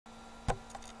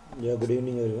Yeah, good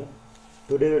evening everyone.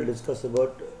 Today we'll discuss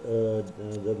about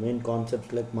the main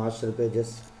concepts like master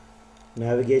pages,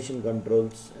 navigation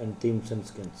controls and themes and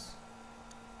skins.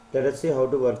 Let us see how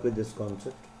to work with this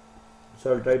concept.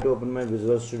 So I'll try to open my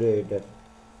Visual Studio editor.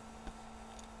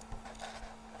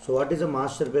 So what is a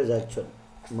master page actually?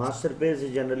 Master page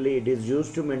is generally it is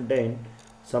used to maintain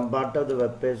some part of the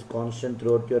web page constant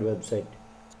throughout your website.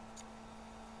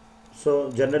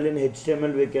 So generally in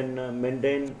HTML we can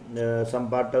maintain some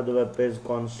part of the web page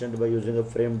constant by using a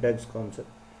frame tags concept.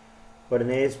 But in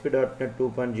ASP.NET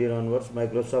 2.0 onwards,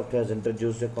 Microsoft has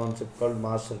introduced a concept called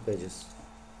master pages.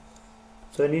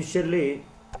 So initially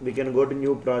we can go to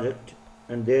new project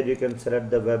and there you can select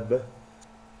the web,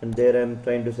 and there I am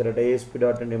trying to select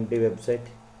ASP.NET empty website,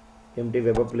 empty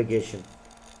web application,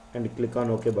 and click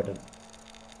on OK button.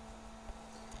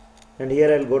 And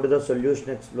here I will go to the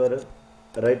Solution Explorer.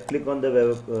 Right click on the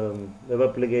web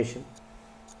application,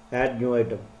 add new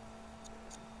item,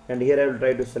 and here I will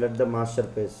try to select the master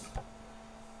page.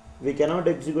 We cannot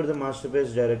execute the master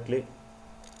page directly.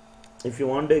 If you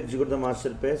want to execute the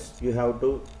master page, you have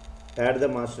to add the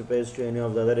master page to any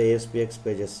of the other ASPX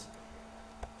pages.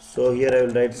 So here I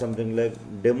will write something like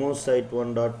demo site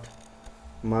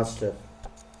 1.master.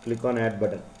 Click on add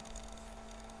button.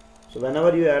 So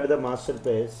whenever you add the master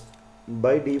page,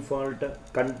 by default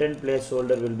content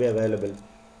placeholder will be available.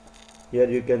 Here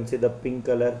you can see the pink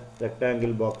color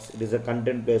rectangle box. It is a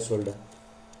content placeholder.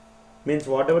 Means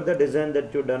whatever the design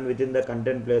that you done within the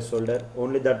content placeholder,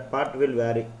 only that part will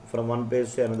vary from one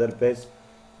page to another page.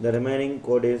 The remaining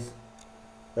code is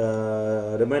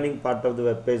remaining part of the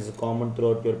web page is common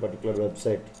throughout your particular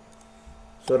website.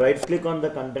 So right click on the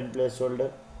content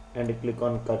placeholder and click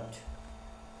on cut.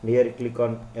 Here click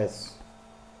on S.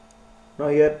 Now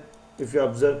here if you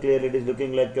observe clearly, it is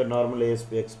looking like your normal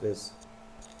ASPX page.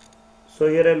 So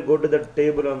here I will go to the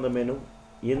table on the menu,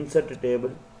 insert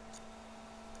table,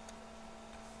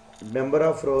 number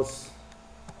of rows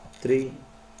 3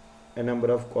 and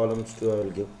number of columns 2 I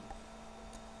will give.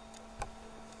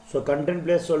 So content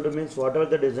placeholder means whatever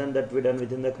the design that we done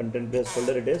within the content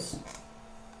placeholder, it is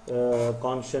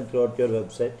constant throughout your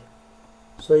website.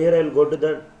 So here I will go to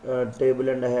the table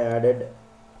and I have added,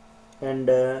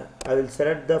 and I will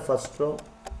select the first row,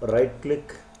 right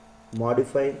click,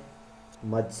 modify,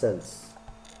 merge cells,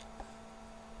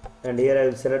 and here I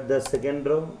will select the second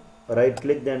row, right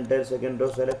click the entire second row,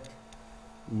 select,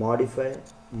 modify,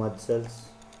 merge cells.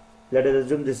 Let us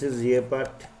assume this is A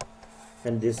part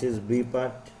and this is B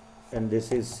part and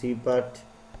this is C part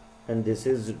and this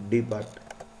is D part.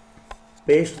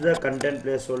 Paste the content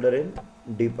placeholder in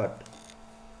D part,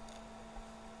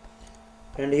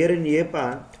 and here in A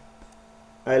part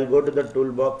I will go to the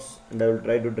toolbox and I will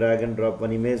try to drag and drop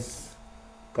one image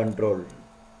control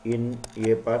in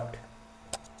A part,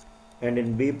 and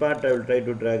in B part I will try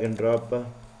to drag and drop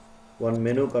one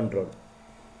menu control.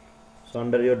 So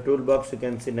under your toolbox you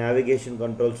can see navigation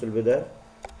controls will be there.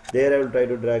 There I will try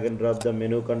to drag and drop the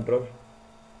menu control,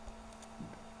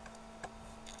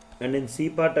 and in C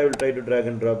part I will try to drag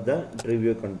and drop the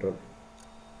preview control.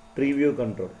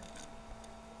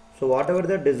 So whatever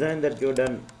the design that you have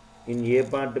done in A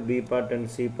part, B part and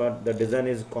C part, the design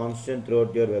is constant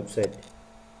throughout your website.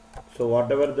 So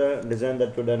whatever the design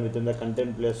that you done within the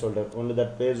content placeholder, only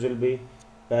that page will be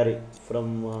vary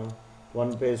from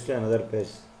one page to another page.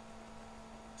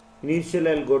 Initially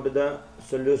I will go to the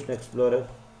Solution Explorer,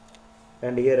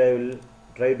 and here I will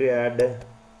try to add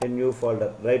a new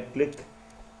folder. Right click,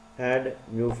 add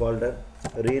new folder,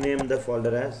 rename the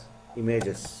folder as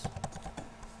images.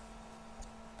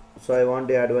 So I want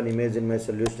to add one image in my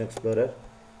Solution Explorer.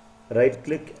 Right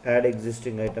click, add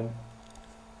existing item,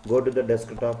 go to the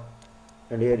desktop,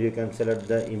 and here you can select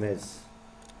the image.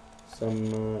 Some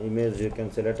image you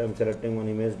can select. I am selecting one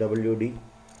image, WD,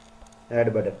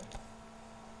 add button.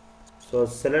 So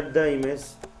select the image,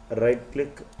 right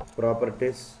click,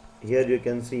 properties, here you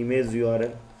can see image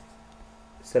URL,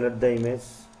 select the image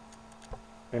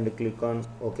and click on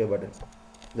OK button.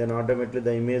 Then automatically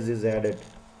the image is added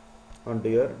onto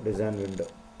your design window.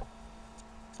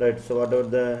 Right, so whatever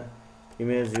the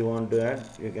image you want to add,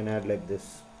 you can add like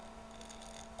this.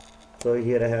 So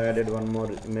here I have added one more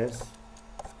image,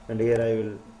 and here I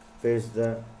will paste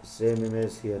the same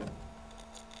image here.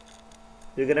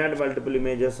 You can add multiple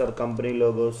images or company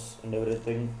logos and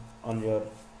everything on your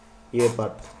A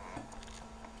part.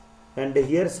 And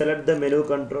here select the menu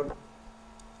control,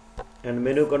 and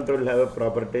menu control have a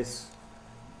properties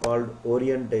called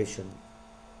orientation.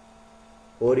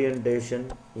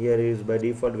 Orientation here is by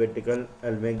default vertical.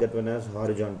 I'll make that one as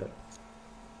horizontal,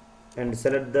 and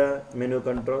select the menu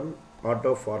control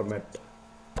auto format,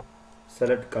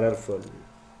 select colorful,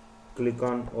 click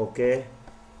on OK,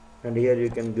 and here you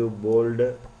can give bold,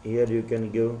 here you can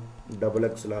give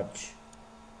XX large.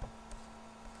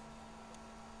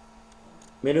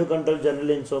 Menu control,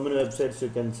 generally in so many websites you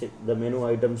can see the menu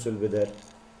items will be there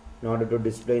in order to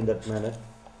display in that manner.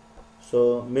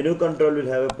 So menu control will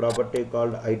have a property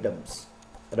called items.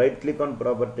 Right click on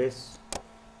properties.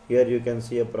 Here you can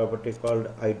see a property called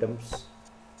items.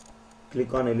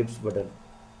 Click on ellipse button,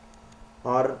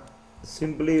 or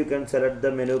simply you can select the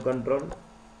menu control,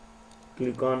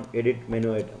 click on edit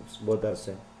menu items, both are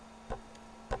same.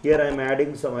 Here I am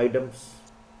adding some items.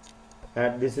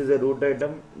 And this is a root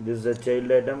item, this is a child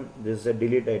item, this is a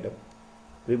delete item,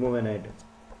 remove an item.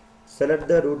 Select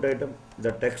the root item,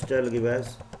 the text I will give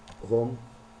as home.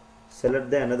 Select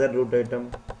the another root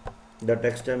item, the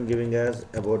text I am giving as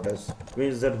about us,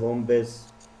 means that home page,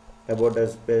 about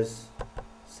us page.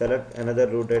 Select another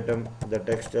root item, the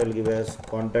text I will give as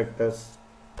contact us.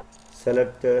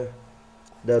 Select the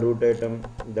root item,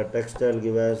 the text I will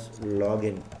give as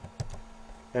login.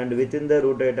 And within the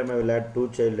root item I will add two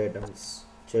child items,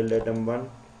 child item 1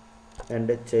 and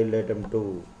child item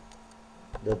 2.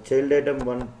 The child item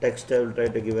 1 text I will try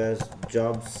to give as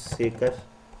job seeker,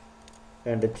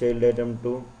 and child item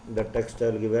 2 the text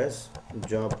I will give as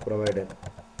job provider.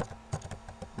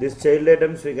 These child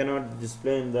items we cannot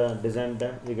display in the design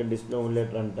time, we can display only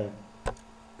at runtime.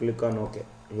 Click on OK.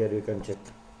 Here you can check.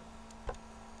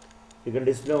 You can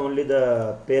display only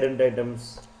the parent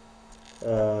items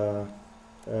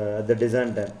at the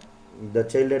design time. The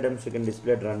child items you can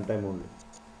display at runtime only.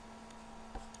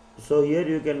 So here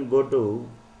you can go to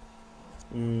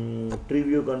tree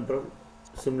view control.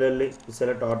 Similarly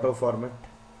select auto format.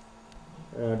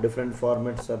 Different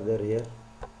formats are there here.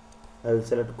 I will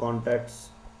select contacts,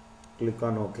 click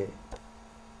on OK,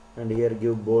 and here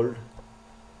give bold,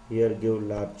 here give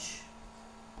large.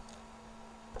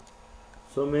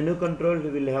 So menu control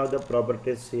we will have the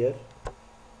properties here,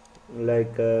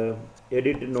 like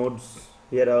edit nodes.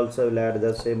 Here also will add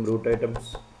the same root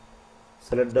items.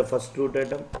 Select the first root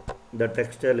item, the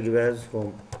text I will give as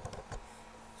home.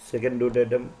 Second root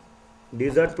item.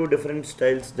 These are two different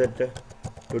styles that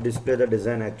to display the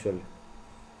design actually.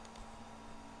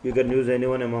 You can use any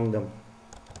one among them.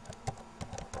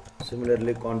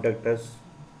 Similarly contact us.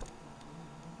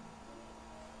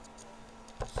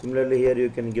 Similarly here you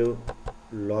can give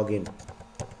login,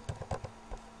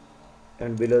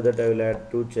 and below that I will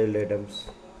add two child items.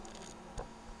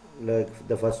 Like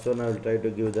the first one I will try to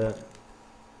give the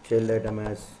child item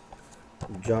as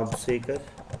job seeker,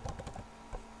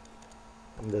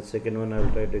 and the second one I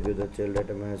will try to give the child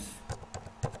item as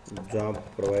job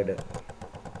provider.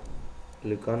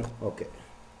 Click on OK.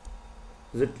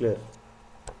 Is it clear?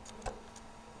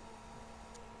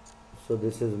 So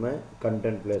this is my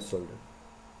content placeholder.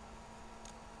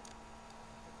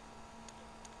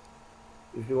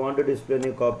 If you want to display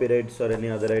any copyrights or any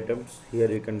other items, here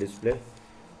you can display.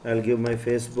 I'll give my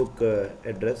Facebook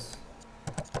address,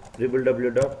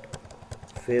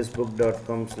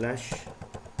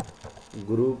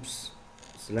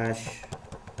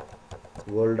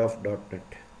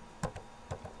 www.facebook.com/groups/worldof.net.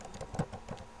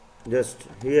 Just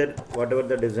here, whatever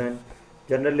the design,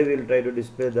 generally we will try to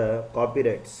display the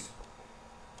copyrights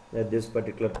at this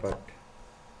particular part.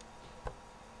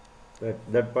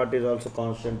 That part is also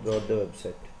constant throughout the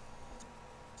website.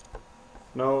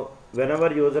 Now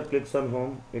whenever user clicks on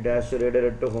home, it has to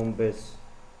redirect to home page.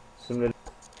 Similarly,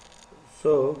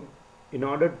 so in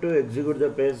order to execute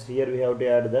the page, here we have to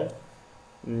add the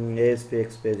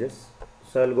ASPX pages.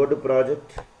 So I will go to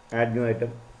project, add new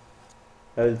item.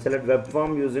 I will select web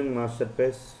form using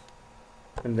Masterpages,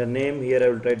 and the name here I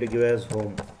will try to give as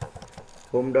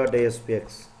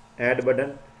home.aspx. Add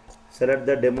button. Select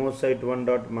the demo site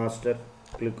 1.master,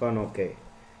 click on OK.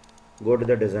 Go to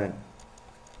the design.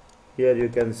 Here you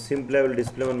can simply, I will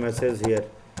display one message here,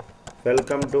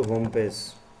 welcome to home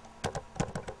page.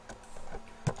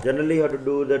 Generally you have to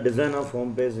do the design of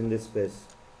home page in this page.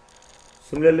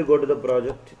 Similarly go to the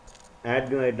project, add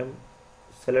new item,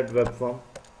 select web form.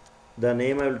 The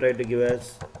name I will try to give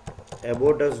as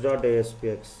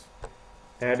aboutus.aspx.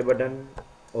 Add button,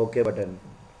 OK button.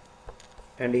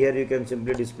 And here you can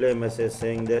simply display a message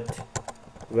saying that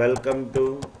welcome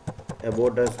to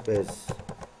about us page.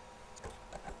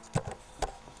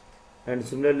 And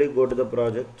similarly go to the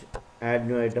project, add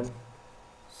new item,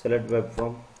 select web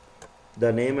form.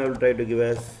 The name I will try to give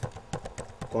as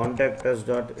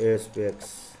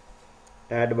contactus.aspx.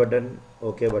 Add button,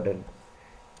 OK button.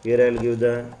 Here I will give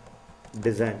the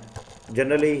design.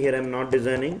 Generally here I am not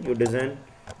designing, you design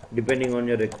depending on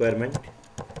your requirement.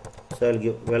 So I will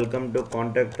give welcome to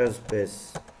contact us page.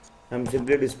 I am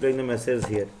simply displaying the message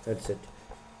here, that's it.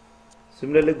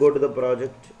 Similarly, go to the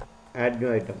project, add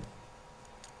new item.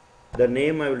 The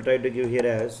name I will try to give here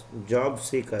as job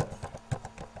seeker,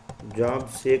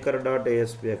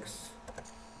 jobseeker.aspx.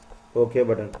 OK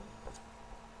button.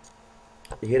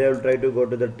 Here I will try to go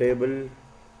to the table,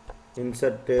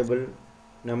 insert table,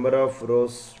 number of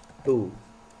rows 2,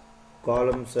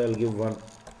 columns I will give 1.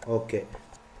 OK.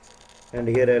 And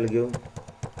here I will give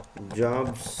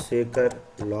job seeker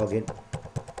login.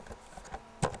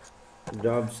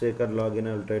 Job seeker login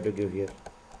I will try to give here.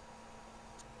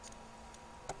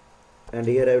 And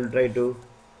here I will try to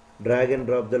drag and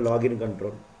drop the login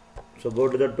control. So go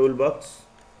to the toolbox.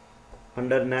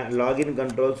 Under login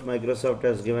controls, Microsoft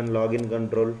has given login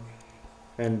control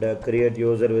and create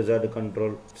user wizard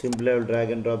control. Simply I will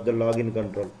drag and drop the login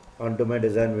control onto my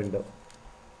design window.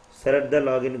 Select the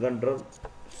login control,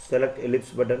 select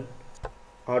ellipse button,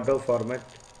 auto format,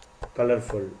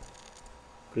 colorful.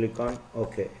 Click on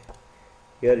OK.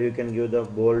 Here you can give the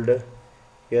bold.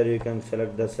 Here you can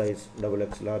select the size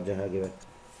XX large I have given.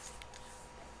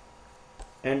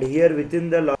 And here within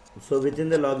the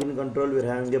login control we are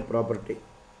having a property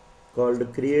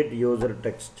called create user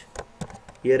text.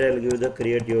 Here I will give the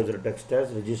create user text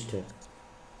as register.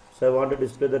 So I want to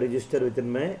display the register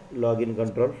within my login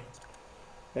control.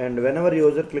 And whenever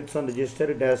user clicks on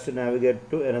register, it has to navigate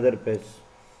to another page,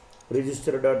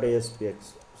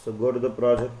 register.aspx. So go to the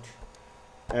project,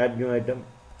 add new item,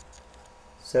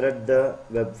 select the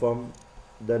web form.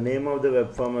 The name of the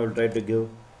web form I will try to give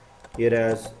here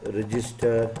as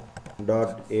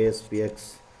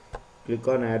register.aspx. Click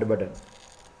on add button.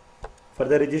 For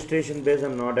the registration page I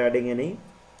am not adding any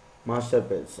master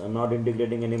page. I am not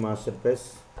integrating any master page.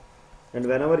 And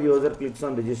whenever user clicks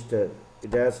on register,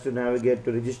 it has to navigate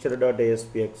to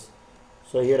register.aspx.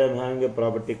 So here I am having a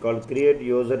property called create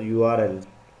user URL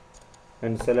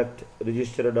and select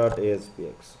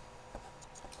register.aspx.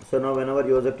 So now whenever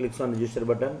user clicks on register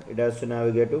button, it has to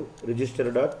navigate to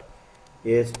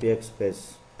register.aspx page.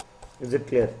 Is it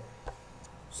clear?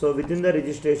 So within the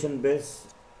registration page,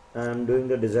 I am doing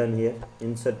the design here.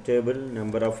 Insert table,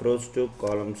 number of rows 2,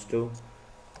 columns 2,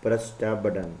 press tab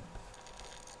button.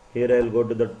 Here I will go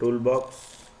to the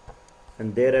toolbox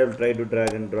and there I will try to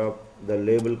drag and drop the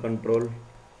label control,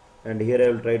 and here I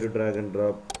will try to drag and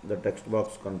drop the text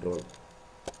box control.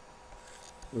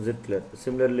 Is it clear?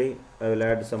 Similarly, I will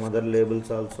add some other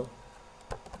labels also.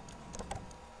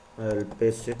 I will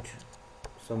paste it.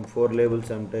 Some 4 labels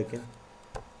I am taking,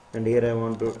 and here I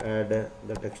want to add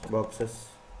the text boxes.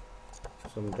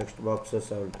 Some text boxes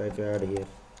I will try to add here.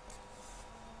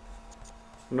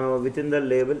 Now within the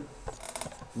label,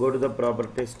 go to the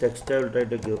properties, text I will try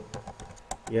to give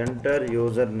enter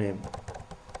username,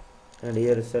 and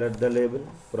here select the label,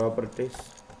 properties,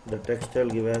 the text I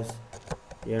will give as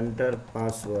enter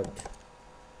password.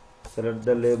 Select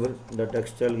the label, the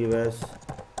text I will give as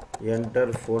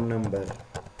enter phone number.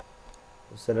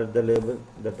 Select the label,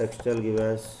 the text I will give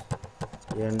as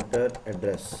enter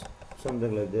address.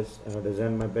 Something like this. I have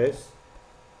designed my page.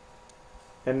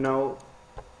 And now,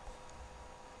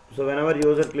 so whenever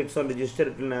user clicks on register,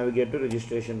 it will navigate to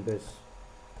registration page.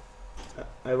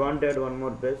 I want to add one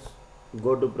more page.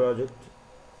 Go to project,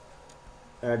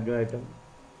 add new item.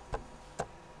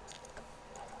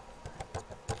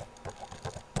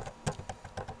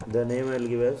 The name I will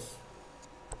give as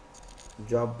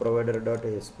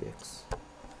jobprovider.aspx.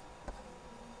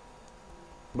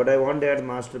 But I want to add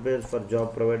master page for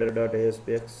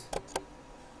jobprovider.aspx.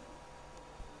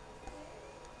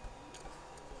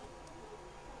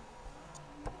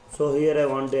 So here I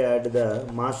want to add the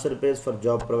master page for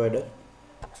job provider.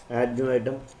 Add new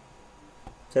item.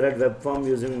 Select web form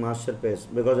using master page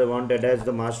because I want to attach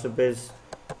the master page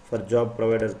for job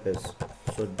provider page.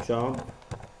 So job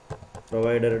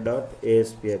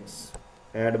provider.aspx.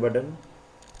 Add button.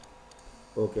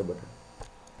 OK button.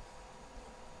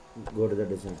 Go to the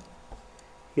design.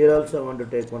 Here also I want to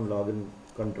take one login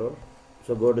control.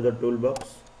 So go to the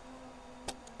toolbox,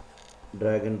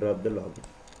 drag and drop the login.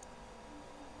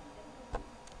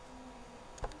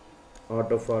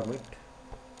 Auto format,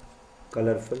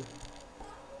 colorful,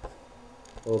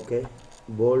 OK,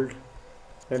 bold,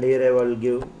 and here I will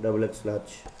give XX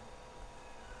large.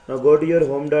 Now go to your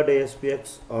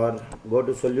home.aspx or go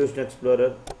to Solution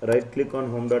Explorer, right click on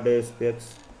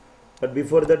home.aspx. But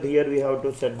before that, here we have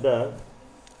to set the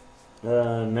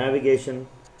navigation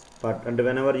part, and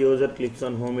whenever user clicks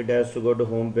on home, it has to go to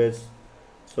home page.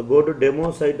 So go to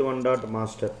demo site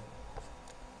one.master,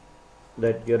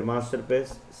 that your master page.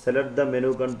 Select the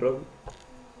menu control,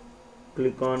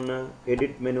 click on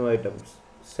edit menu items,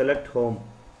 select home,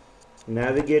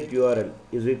 navigate URL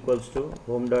is equals to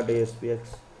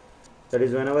home.aspx. That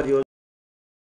is whenever you